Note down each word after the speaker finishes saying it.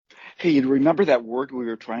Hey, you remember that word we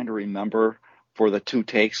were trying to remember for the 2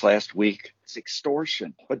 takes last week? It's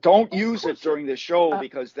extortion. But don't use it during the show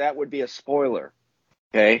because that would be a spoiler.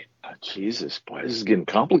 Okay? Jesus, boy, this is getting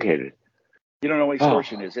complicated. You don't know what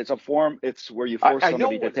extortion is. It's a form. It's where you force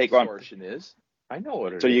somebody to take on. I know what extortion is. I know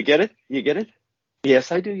what it is. So you get it? You get it?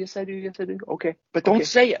 Yes, I do. Yes, I do. Yes, I do. Okay. But don't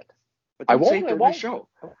say it. But don't say it during the show.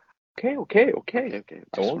 Okay.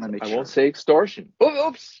 I won't say extortion.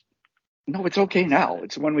 Oops. No, it's okay now.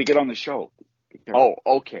 It's when we get on the show. Oh,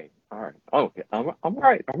 okay. All right. Okay. I'm all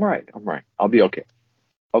right. I'll be okay.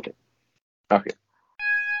 Okay.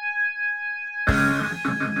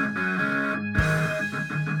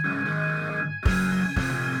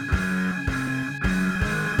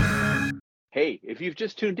 Hey, if you've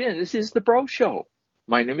just tuned in, this is The Bro Show.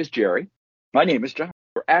 My name is Jerry. My name is John.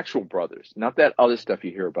 We're actual brothers, not that other stuff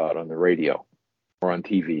you hear about on the radio or on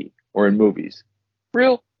TV or in movies.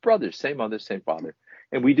 Real brothers, same mother, same father.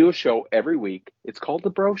 And we do a show every week. It's called The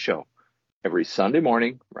Bro Show. Every Sunday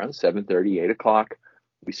morning, around 7:30, 8 o'clock,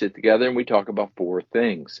 we sit together and we talk about 4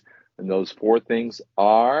 things. And those 4 things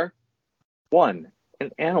are, 1,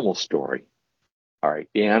 an animal story. All right,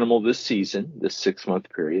 the animal this season, this 6-month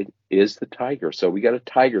period, is the tiger. So we got a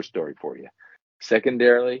tiger story for you.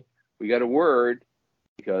 Secondarily, we got a word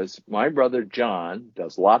because my brother John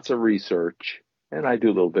does lots of research, and I do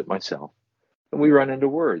a little bit myself. And we run into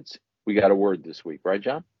words. We got a word this week, right,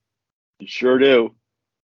 John? You sure do.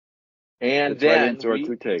 And it's then right into our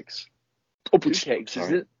 2 takes. 2 takes.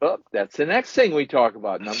 That's the next thing we talk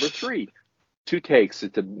about. Number 3, 2 takes.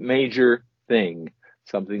 It's a major thing,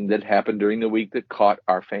 something that happened during the week that caught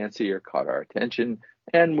our fancy or caught our attention,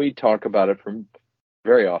 and we talk about it from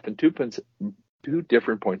very often 2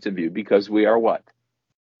 different points of view because we are what?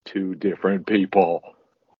 2 different people.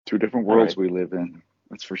 2 different worlds we live in.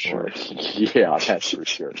 That's for sure. Yeah, that's for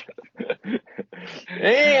sure.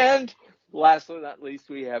 And last but not least,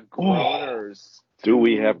 we have groaners. Do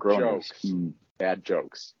we have groaners? Jokes. Bad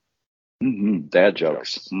jokes. Mm-hmm. Dad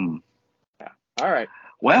jokes. Yeah. All right.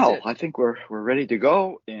 Well, I think we're ready to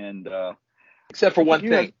go. And except for one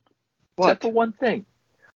thing. What? Except for one thing.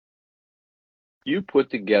 You put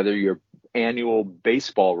together your annual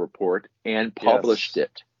baseball report and published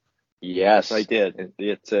it. Yes, I did.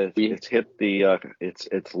 It's hit the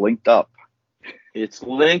it's linked up. It's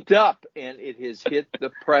linked up, and it has hit the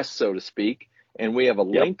press, so to speak. And we have a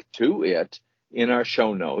link to it in our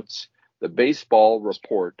show notes. The baseball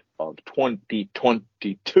report of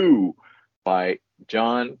 2022 by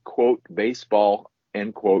John, quote, baseball,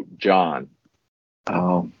 end quote, John.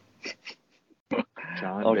 Oh.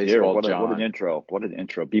 John, baseball, dear, what John. What an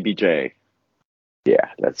intro. BBJ. Yeah,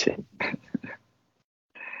 that's it.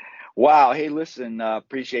 Wow. Hey, listen,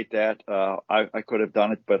 appreciate that. I could have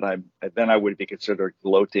done it, but then I would be considered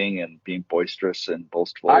gloating and being boisterous and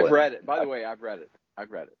boastful. I've read it. By the way, I've read it.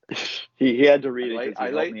 He had to read it.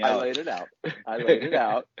 I laid it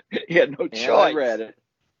out. He had no choice. I read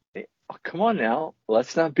it. Oh, come on now.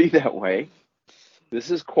 Let's not be that way. This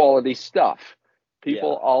is quality stuff.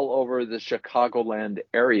 People all over the Chicagoland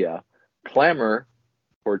area clamor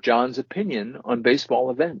for John's opinion on baseball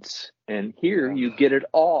events. And here you get it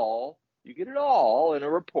all. You get it all in a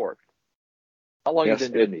report. How long have you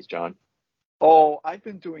been doing these, John? Oh, I've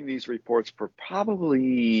been doing these reports for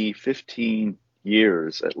probably 15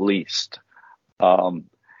 years at least. I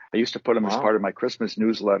used to put them as part of my Christmas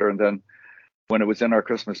newsletter, and then when it was in our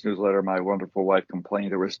Christmas newsletter, my wonderful wife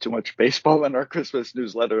complained there was too much baseball in our Christmas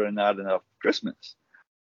newsletter and not enough Christmas.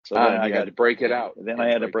 So then I got to break it out. Then I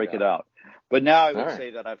had to break it out. But now I would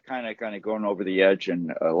say that I've kind of gone over the edge,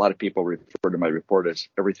 and a lot of people refer to my report as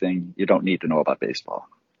everything you don't need to know about baseball.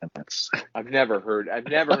 And that's I've never heard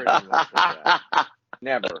anyone say that.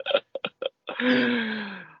 Never.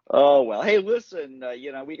 Oh well, hey, listen,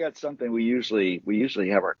 we got something. We usually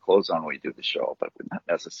have our clothes on when we do the show, but not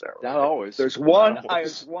necessarily. Not always. There's one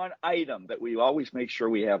item that we always make sure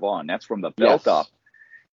we have on. That's from the belt up.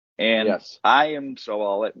 And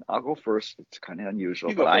I'll go first. It's kind of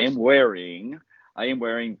unusual, but I am wearing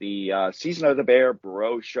the Season of the Bear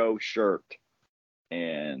Bro Show shirt.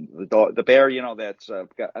 And the bear, that's I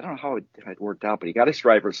don't know how it worked out, but he got his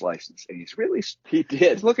driver's license, and he did.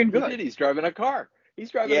 He's looking good. He did. He's driving a car.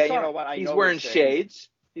 He's driving a car. You know what? He's wearing shades.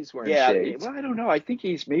 He's wearing shades. Well, I don't know. I think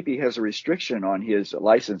maybe has a restriction on his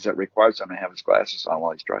license that requires him to have his glasses on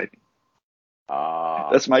while he's driving.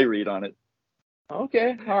 That's my read on it.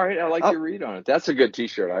 Okay. All right. I like your read on it. That's a good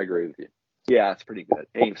T-shirt. I agree with you. Yeah, it's pretty good.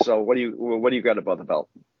 Hey, so what do you got above the belt?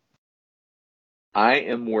 I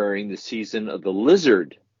am wearing the Season of the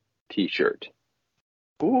Lizard T-shirt.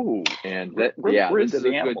 Ooh, and this is a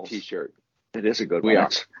good T-shirt. It is a good one.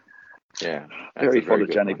 Yeah. Very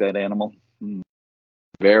photogenic, that animal.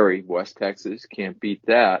 Very. West Texas, can't beat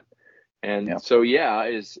that. And so,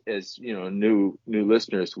 as new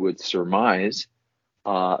listeners would surmise,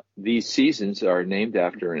 these seasons are named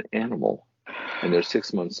after an animal, and they're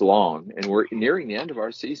 6 months long. And we're nearing the end of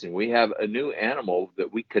our season. We have a new animal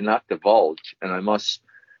that we cannot divulge. And I must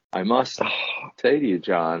say to you,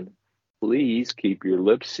 John, please keep your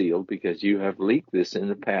lips sealed, because you have leaked this in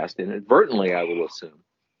the past, inadvertently, I will assume.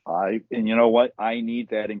 And you know what? I need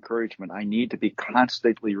that encouragement. I need to be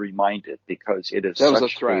constantly reminded, because it is That was a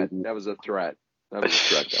threat. That was a threat. That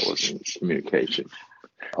wasn't communication.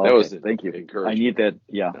 Okay, that was thank you. I need that.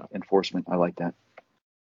 Enforcement. I like that.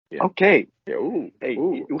 Yeah. Okay. Yeah,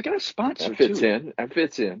 we got a sponsor. That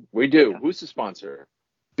fits in. We do. Yeah. Who's the sponsor?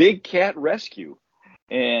 Big Cat Rescue.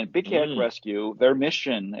 And Big Cat Rescue, their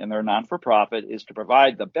mission and their non-for-profit is to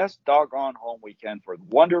provide the best doggone home we can for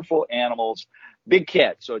wonderful animals, big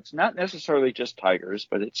cats. So it's not necessarily just tigers,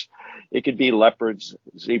 but it could be leopards,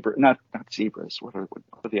 not zebras. What are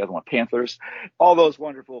the other one? Panthers, all those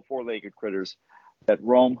wonderful four-legged critters that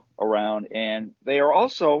roam around. And they are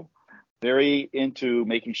also very into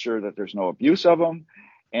making sure that there's no abuse of them,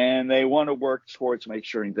 and they want to work towards making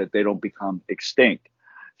sure that they don't become extinct.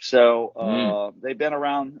 So they've been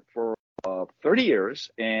around for 30 years,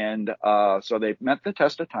 and so they've met the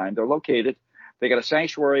test of time. They're located. They got a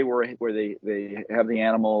sanctuary where they have the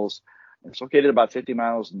animals. It's located about 50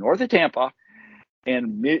 miles north of Tampa,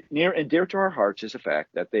 and near and dear to our hearts is the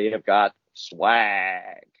fact that they have got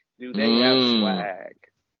swag. Do they have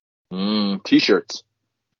swag? T-shirts.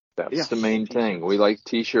 That's the main thing. We like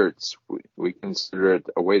T-shirts. We consider it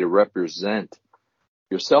a way to represent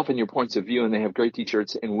yourself and your points of view, and they have great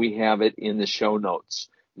T-shirts, and we have it in the show notes.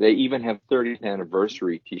 They even have 30th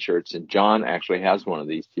anniversary T-shirts, and John actually has one of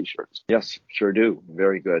these T-shirts. Yes, sure do.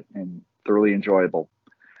 Very good and thoroughly enjoyable.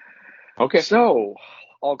 Okay. So,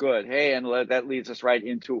 all good. Hey, and that leads us right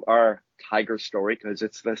into our tiger story, because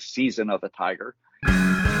it's the season of the tiger.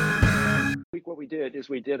 What we did is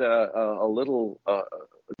we did a little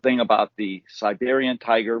thing about the Siberian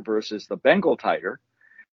tiger versus the Bengal tiger.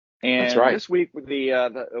 And that's right. This week,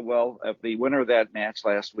 the winner of that match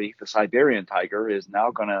last week, the Siberian tiger, is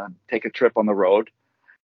now going to take a trip on the road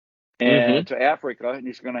and to Africa, and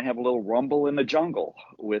he's going to have a little rumble in the jungle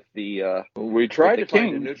with the. We tried to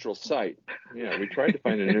find a neutral site. Yeah, we tried to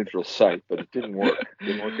find a neutral site, but it didn't work.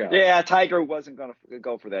 Didn't work out. Yeah, Tiger wasn't going to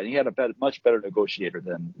go for that. He had a much better negotiator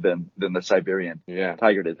than the Siberian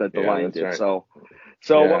tiger did. That the lion did. Right. So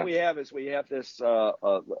what we have is this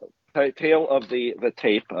tale of the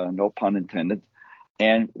tape, no pun intended,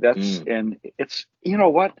 and and it's, you know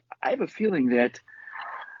what, I have a feeling that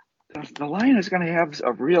the lion is going to have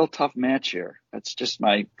a real tough match here. That's just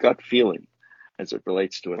my gut feeling as it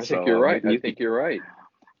relates to it. I think you're right. I think you're right.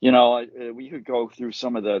 You know, we could go through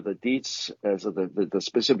some of the deets, as of the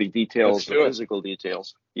specific details, the physical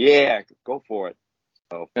details. Yeah, go for it.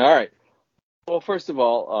 So. All right. Well, first of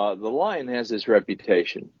all, the lion has this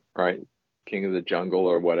reputation, right? King of the jungle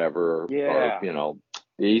or whatever. Yeah. Or,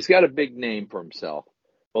 he's got a big name for himself.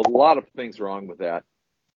 Well, a lot of things wrong with that.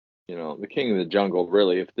 You know, the king of the jungle,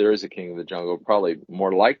 really, if there is a king of the jungle, probably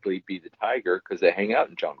more likely be the tiger, because they hang out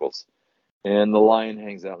in jungles. And the lion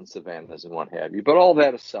hangs out in savannas and what have you. But all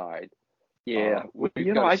that aside, I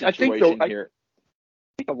think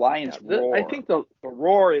the lion's roar. I think the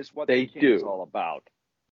roar is what the king is all about.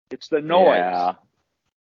 It's the noise. Yeah.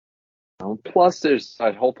 Plus, there's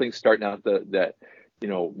that whole thing starting out that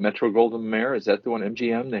Metro Golden Mare. Is that the one?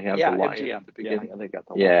 MGM. They have the lion MGM. At the beginning. Yeah, they got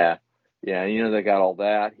the lion. Yeah. They got all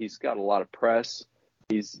that. He's got a lot of press.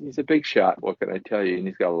 He's a big shot. What can I tell you? And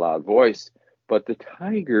he's got a loud voice. But the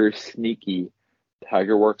tiger's sneaky.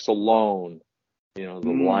 Tiger works alone. The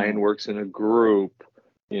lion works in a group.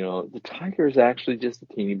 The tiger is actually just a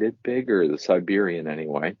teeny bit bigger, the Siberian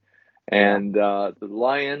anyway. And the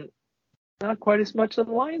lion, not quite as much. The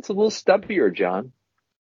lion's a little stubbier, John.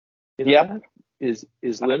 His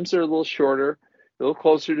limbs are a little shorter, a little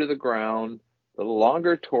closer to the ground, a little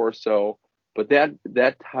longer torso. But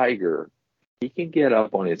that tiger, he can get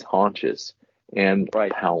up on his haunches and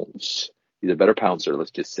pounce. He's a better pouncer, let's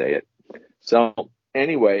just say it. So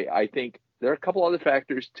anyway, I think there are a couple other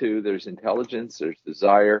factors too. There's intelligence, there's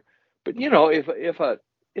desire. But if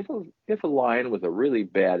a lion with a really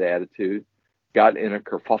bad attitude got in a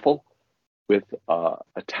kerfuffle with a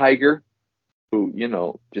tiger who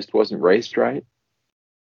just wasn't raised right,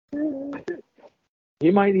 he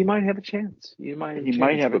might have a chance. He might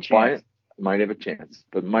have a chance.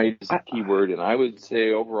 But might is a key word, and I would say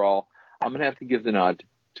overall, I'm gonna have to give the nod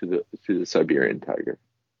to the Siberian tiger.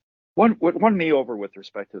 What won me over with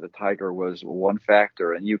respect to the tiger was one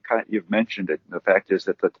factor, and you've mentioned it. The fact is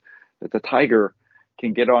that the tiger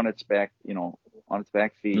can get on its back, on its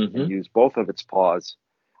back feet and use both of its paws.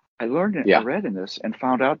 I read in this and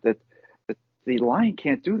found out that the lion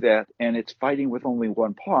can't do that, and it's fighting with only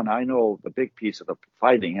one paw. Now I know the big piece of the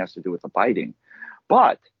fighting has to do with the biting,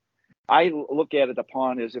 but I look at it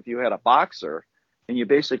upon as if you had a boxer and you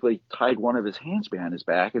basically tied one of his hands behind his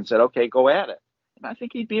back and said, "Okay, go at it." I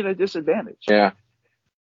think he'd be at a disadvantage. Yeah,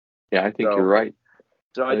 I think you're right.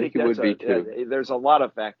 So I think it would be too. There's a lot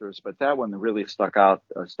of factors, but that one really stuck out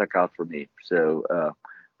for me. So,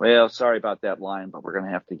 well, sorry about that line, but we're going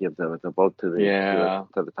to have to give the vote to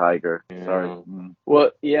the tiger. Yeah. Sorry. Mm.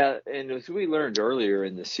 Well, yeah, and as we learned earlier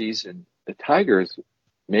in the season, the tiger is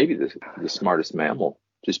maybe the smartest mammal,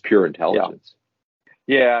 just pure intelligence.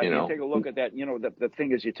 Yeah, you take a look at that. The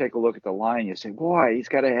thing is, you take a look at the lion, you say, boy, he's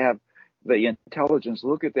got to have the intelligence.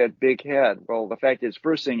 Look at that big head. Well, the fact is,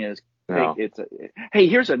 first thing is, hey,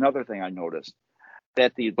 here's another thing I noticed,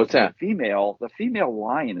 that the female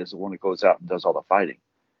lion is the one that goes out and does all the fighting.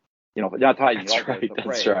 Not fighting. That's right.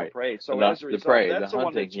 The prey. So as a result, that's the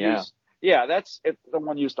one that's used. Yeah, that's the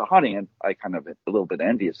one used to hunting, and I kind of a little bit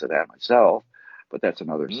envious of that myself. But that's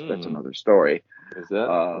another story. Is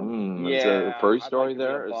that? Is there a furry story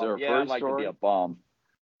there? Is there a furry story? I'd like to be a bum.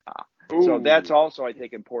 So that's also, I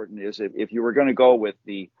think, important, is if you were going to go with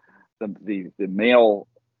the male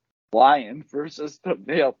lion versus the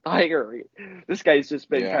male tiger, this guy's just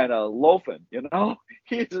been kind of loafing,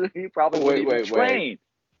 he probably wouldn't even train.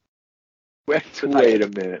 Wait a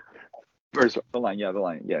minute. First, the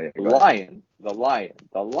lion. Yeah.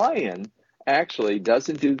 The lion actually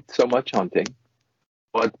doesn't do so much hunting,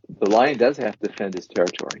 but the lion does have to defend his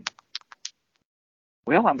territory.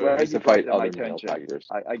 Well, I'm glad you fight my other attention. male tigers.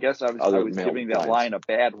 I guess I was giving that lion a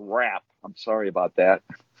bad rap. I'm sorry about that.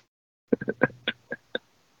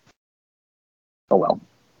 Oh well.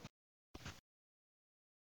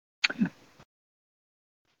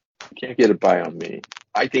 Can't get it by on me.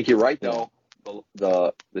 I think you're right, though.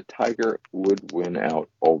 The tiger would win out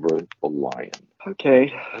over the lion.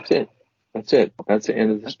 Okay. That's it. That's the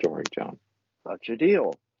end of the story, John. Such a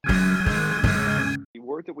deal. The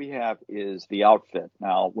word that we have is the outfit.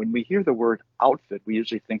 Now, when we hear the word outfit, we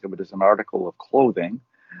usually think of it as an article of clothing.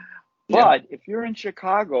 But if you're in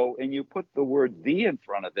Chicago and you put the word "the" in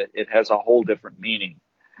front of it, it has a whole different meaning.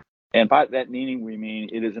 And by that meaning, we mean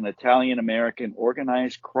it is an Italian-American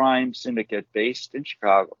organized crime syndicate based in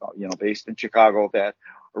Chicago, that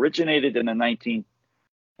originated in the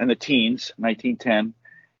teens, 1910,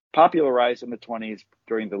 popularized in the 20s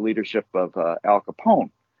during the leadership of Al Capone.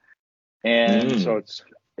 And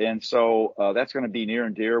so that's going to be near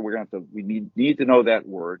and dear. We need to know that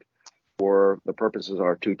word for the purposes of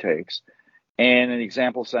our two takes. And an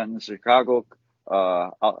example sentence: the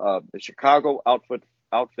Chicago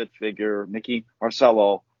outfit figure Mickey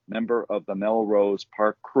Marcello, member of the Melrose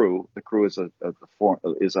Park crew. The crew is a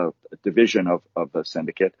division of the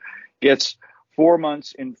syndicate. Gets 4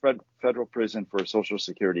 months in federal prison for Social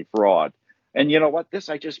Security fraud. And you know what? This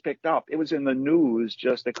I just picked up. It was in the news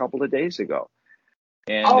just a couple of days ago.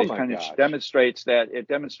 And it kind of demonstrates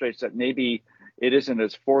that maybe it isn't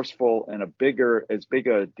as forceful and as big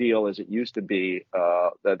a deal as it used to be.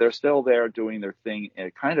 That they're still there doing their thing,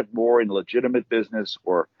 and kind of more in legitimate business,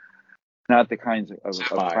 or not the kinds of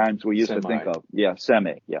crimes we used to think of. Yeah,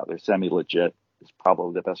 they're semi-legit. Is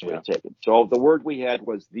probably the best way to take it. So the word we had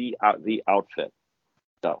was the outfit.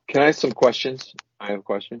 So can I have some questions? I have a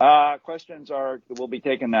question. Questions will be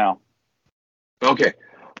taken now. Okay.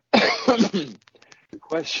 The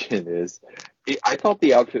question is, I thought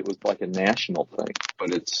the outfit was like a national thing,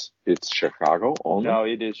 but it's Chicago only? No,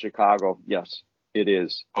 it is Chicago. Yes, it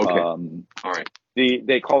is. Okay. All right.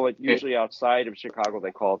 They call it, usually outside of Chicago,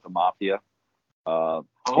 they call it the Mafia. The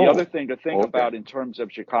other thing to think about in terms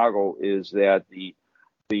of Chicago is that the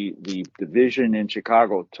division in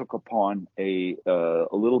Chicago took upon a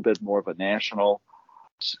little bit more of a national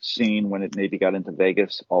scene when it maybe got into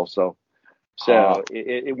Vegas also. So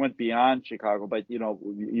it went beyond Chicago, but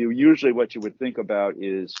you usually what you would think about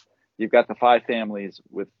is you've got the five families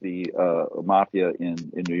with the Mafia in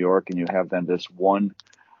New York, and you have then this one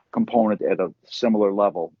component at a similar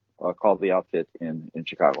level called the outfit in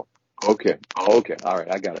Chicago. Okay. All right.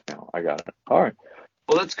 I got it now. All right.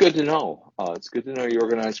 Well, that's good to know. It's good to know your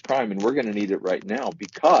organized crime, and we're going to need it right now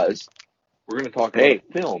because we're going to talk about a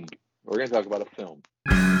film. We're going to talk about a film.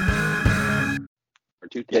 Our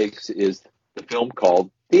two takes is the film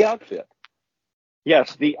called The Outfit.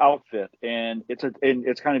 Yes, The Outfit, and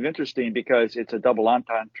it's kind of interesting because it's a double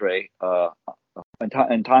entendre.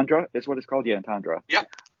 Entendre is what it's called. Yeah, entendre. Yeah.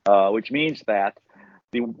 which means that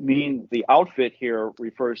the outfit here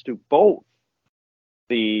refers to both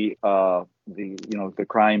the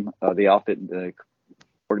crime, the outfit, the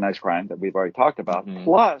organized crime that we've already talked about. Mm-hmm.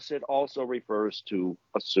 Plus, it also refers to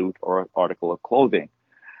a suit or an article of clothing.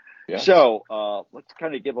 Yes. So let's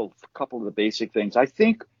kind of give a couple of the basic things. I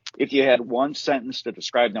think if you had one sentence to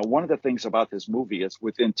describe, now one of the things about this movie is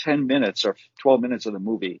within 10 minutes or 12 minutes of the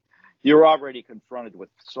movie, you're already confronted with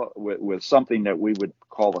something that we would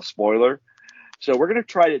call a spoiler. So we're going to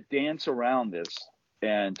try to dance around this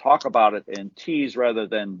and talk about it and tease rather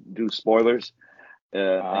than do spoilers.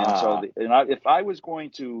 If I was going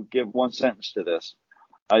to give one sentence to this,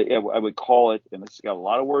 I would call it, and it's got a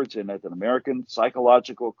lot of words in it, an American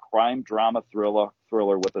psychological crime drama thriller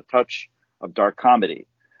with a touch of dark comedy.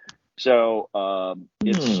 So so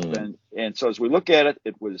as we look at it,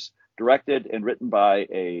 it was directed and written by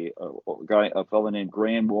a fellow named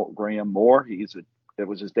Graham Moore. It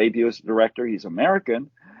was his debut as a director. He's American.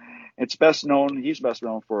 He's best known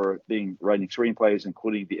for writing screenplays,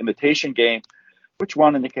 including The Imitation Game, which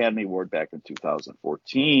won an Academy Award back in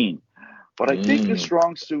 2014. But I think the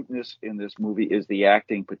strong suit in this movie is the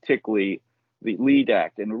acting, particularly the lead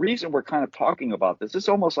act. And the reason we're kind of talking about this is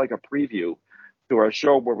almost like a preview to our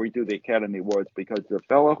show where we do the Academy Awards, because the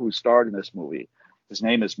fellow who starred in this movie, his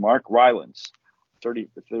name is Mark Rylance,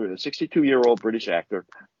 62-year-old British actor,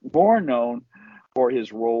 more known for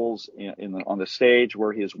his roles on the stage,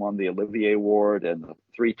 where he has won the Olivier Award and the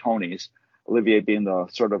 3 Tonys, Olivier being the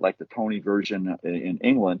sort of like the Tony version in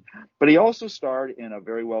England. But he also starred in a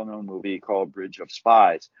very well-known movie called Bridge of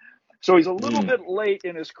Spies. So he's a little bit late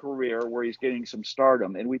in his career where he's getting some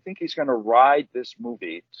stardom, and we think he's going to ride this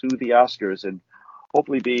movie to the Oscars and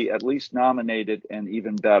hopefully be at least nominated, and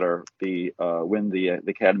even better, win the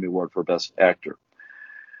Academy Award for Best Actor.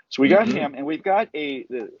 So we got him, and we've got a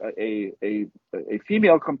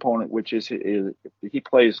female component, which is he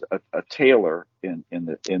plays a tailor in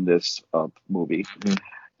this movie,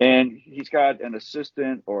 and he's got an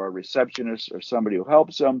assistant or a receptionist or somebody who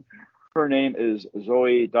helps him. Her name is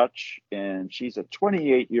Zoe Dutch, and she's a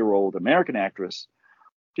 28-year-old American actress.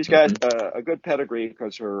 She's got a good pedigree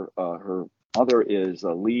because her mother is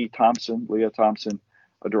Leah Thompson,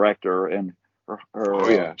 a director, and her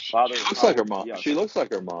father. She looks like her mom. Yeah, she looks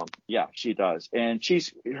like her mom. Yeah, she does. And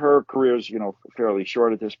her career's, fairly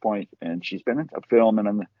short at this point, and she's been in a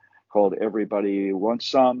film called Everybody Wants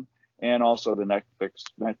Some, and also the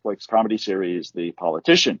Netflix comedy series The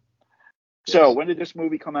Politician. Yes. So when did this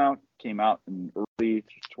movie come out? Came out in early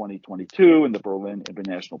 2022 in the Berlin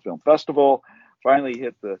International Film Festival. Finally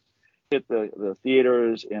hit the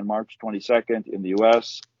theaters in March 22nd in the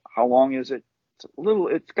U.S. How long is it?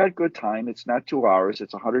 It's got good time. It's not 2 hours.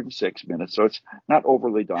 It's 106 minutes, so it's not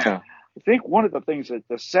overly done. Yeah. I think one of the things that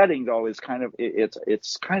the setting, though, is kind of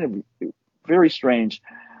it's kind of very strange.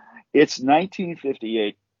 It's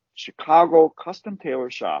 1958 Chicago custom tailor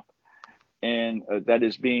shop, and that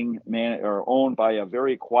is being owned by a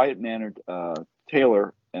very quiet-mannered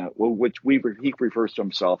tailor, which he refers to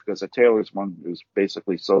himself, because a tailor is one who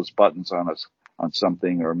basically sews buttons on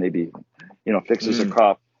something, or maybe fixes a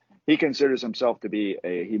cuff. He considers himself to be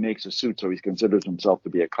he makes a suit, so he considers himself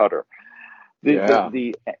to be a cutter.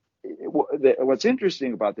 What's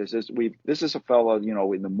interesting about this is this is a fellow,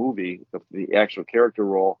 in the movie, the actual character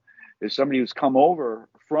role is somebody who's come over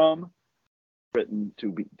from Britain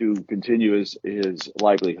to continue his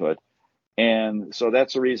livelihood. And so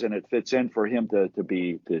that's the reason it fits in for him to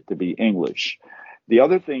be English. The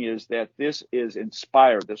other thing is that this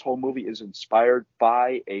whole movie is inspired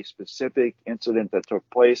by a specific incident that took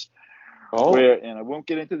place. And I won't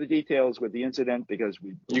get into the details with the incident because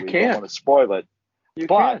we don't want to spoil it.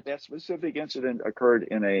 That specific incident occurred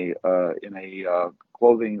in a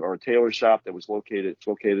clothing or a tailor shop that was located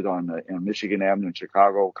on Michigan Avenue in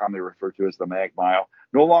Chicago, commonly referred to as the Mag Mile.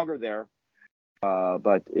 No longer there,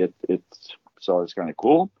 but it's kind of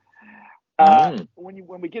cool.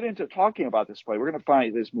 When we get into talking about this play, we're going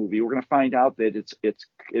to find out that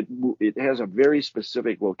it has a very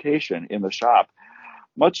specific location in the shop,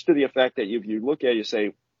 much to the effect that if you look at it, you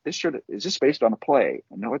say, is this based on a play?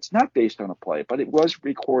 No, it's not based on a play, but it was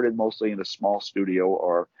recorded mostly in a small studio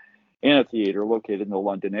or in a theater located in the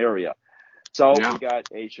London area. So we got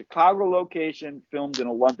a Chicago location filmed in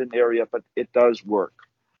a London area, but it does work.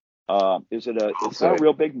 It's not a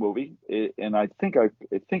real big movie, and I think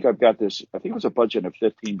I've got this. I think it was a budget of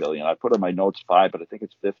 $15 million. I put in my notes 5, but I think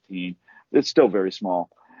it's 15. It's still very small.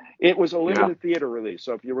 It was a limited theater release,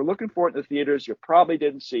 so if you were looking for it in the theaters, you probably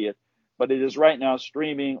didn't see it, but it is right now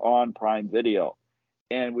streaming on Prime Video.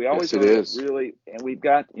 And we always yes, it is. really, and we've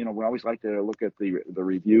got, we always like to look at the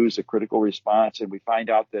reviews, the critical response, and we find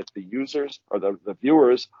out that the users or the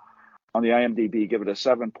viewers on the IMDb give it a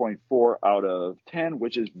 7.4 out of 10,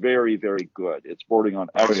 which is very, very good. It's bordering on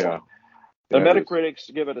excellent. The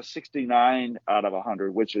Metacritics give it a 69 out of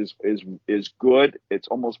 100, which is good. It's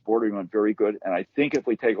almost bordering on very good. And I think if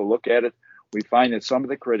we take a look at it, we find that some of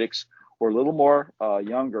the critics who are a little more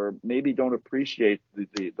younger maybe don't appreciate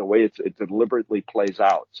the way it deliberately plays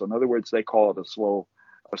out. So in other words, they call it a slow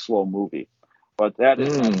movie. But that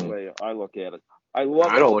is not the way I look at it. I don't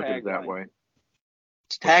look at it that way.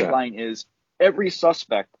 Its tagline is every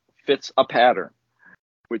suspect fits a pattern,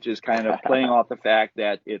 which is kind of playing off the fact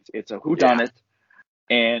that it's a whodunit,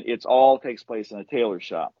 and it's all takes place in a tailor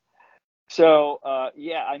shop. So,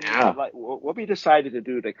 what we decided to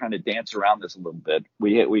do to kind of dance around this a little bit,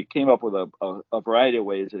 we came up with a variety of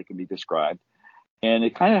ways that it can be described, and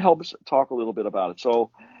it kind of helps talk a little bit about it.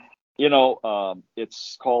 So,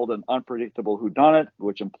 it's called an unpredictable whodunit,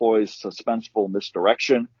 which employs suspenseful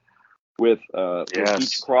misdirection with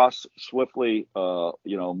each cross swiftly,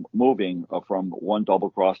 moving from one double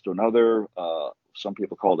cross to another. Some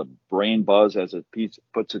people call it a brain buzz as it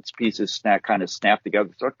puts its pieces snap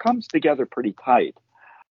together. So it comes together pretty tight.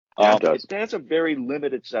 It has a very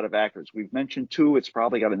limited set of actors. We've mentioned 2. It's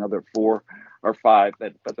probably got another 4 or 5,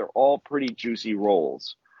 but they're all pretty juicy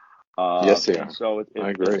roles. Yes, they are. So I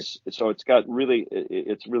agree. It's got really,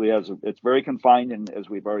 it's very confined, and as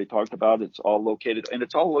we've already talked about, it's all located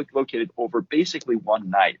over basically one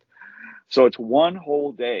night. So it's one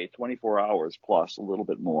whole day, 24 hours plus a little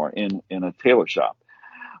bit more in a tailor shop.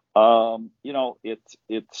 It's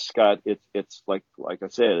like I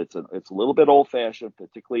said, it's a little bit old fashioned,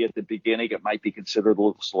 particularly at the beginning. It might be considered a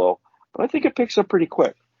little slow, but I think it picks up pretty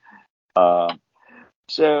quick. I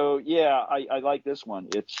like this one.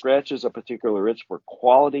 It scratches a particular itch for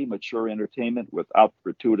quality, mature entertainment without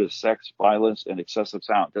gratuitous sex, violence, and excessive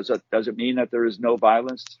sound. Does it mean that there is no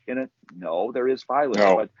violence in it? No, there is violence.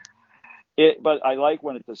 No. But I like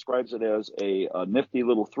when it describes it as a nifty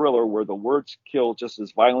little thriller where the words kill just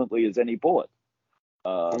as violently as any bullet.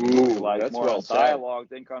 That's more on dialogue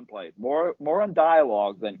than gunplay. More on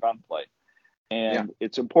dialogue than gunplay. And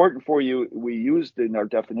it's important for you. We used in our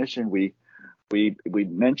definition, we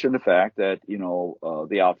mentioned the fact that,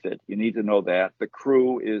 the outfit, you need to know that the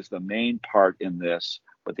crew is the main part in this,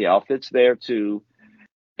 but the outfit's there too.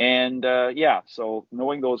 And so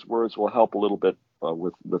knowing those words will help a little bit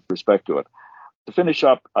with respect to it. To finish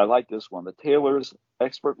up, I like this one. The tailor's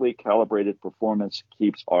expertly calibrated performance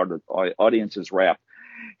keeps audiences rapt.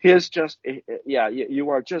 You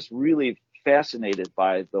are just really fascinated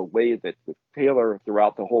by the way that the tailor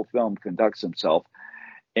throughout the whole film conducts himself.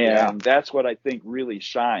 And that's what I think really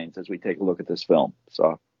shines as we take a look at this film.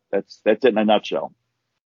 So that's it in a nutshell.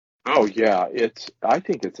 Oh yeah, I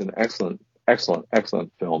think it's an excellent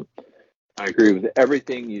film. I agree with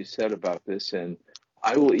everything you said about this, and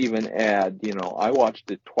I will even add, I watched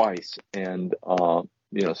it twice, and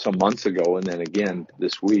some months ago, and then again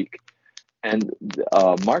this week. And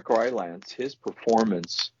Mark Rylance, his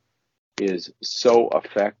performance is so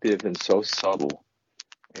effective and so subtle,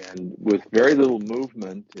 and with very little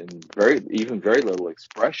movement and very little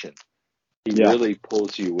expression, he really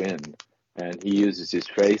pulls you in. And he uses his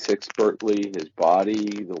face expertly, his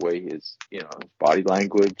body, the way his body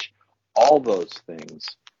language, all those things.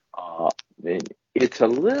 It's a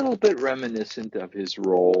little bit reminiscent of his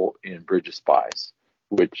role in Bridge of Spies,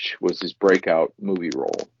 which was his breakout movie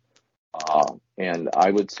role. And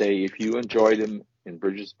I would say if you enjoyed him in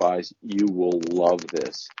Bridge of Spies, you will love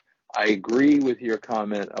this. I agree with your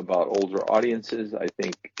comment about older audiences. I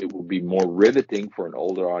think it will be more riveting for an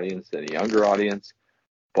older audience than a younger audience.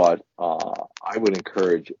 But I would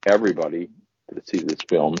encourage everybody to see this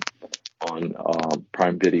film on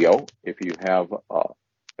Prime Video. If you have a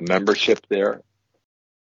membership there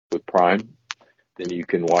with Prime, then you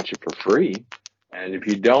can watch it for free. And if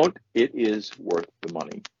you don't, it is worth the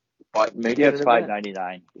money. But make it it's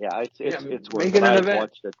 $5.99. Yeah, it's worth it. Make it an event.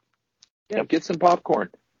 Watched it. Yeah, get some popcorn.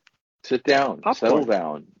 Sit down. Settle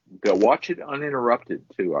down. Go watch it uninterrupted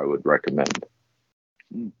too. I would recommend.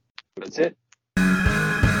 That's it.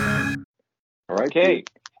 All right. Okay.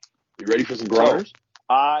 You ready for some groaners? So,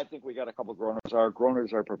 I think we got a couple of groaners. Our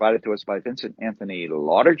groaners are provided to us by Vincent Anthony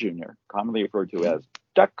Lauder Jr., commonly referred to as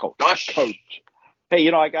Duck Coach. Hey,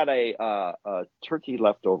 I got a turkey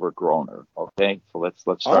leftover groaner. Okay, so let's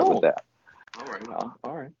start with that.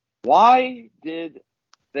 All right. Why did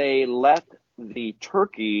they let the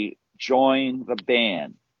turkey join the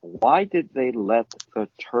band? Why did they let the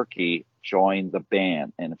turkey join the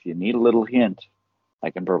band? And if you need a little hint,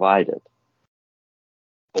 I can provide it.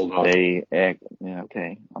 Hold on. Okay.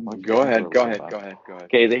 Go ahead.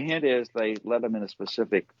 Okay, the hint is they let them in a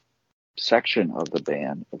specific section of the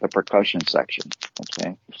band, the percussion section.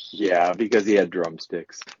 Okay. Yeah, because he had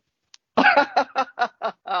drumsticks.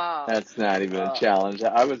 That's not even a challenge.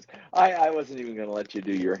 I wasn't even going to let you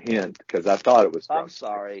do your hint because I thought it was drumsticks. I'm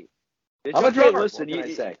sorry. I'm a drummer. Listen, what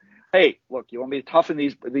can I say? Hey, look, you want me to toughen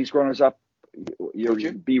these runners up?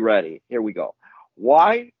 You be ready. Here we go.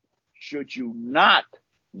 Why should you not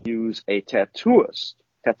use a tattooist,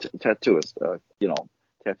 tattoos,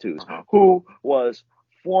 who was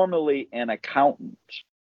formerly an accountant?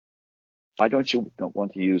 Why don't you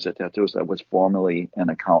want to use a tattooist that was formerly an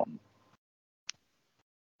accountant?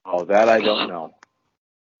 Oh, that I don't know.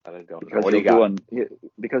 Because what do you got?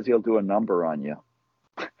 Because he'll do a number on you.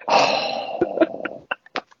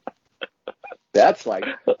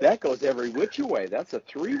 That goes every which way. That's a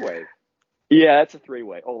 3-way. Yeah, it's a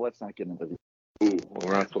 3-way. Oh, let's not get into the. Ooh,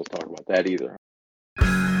 we're not supposed to talk about that either.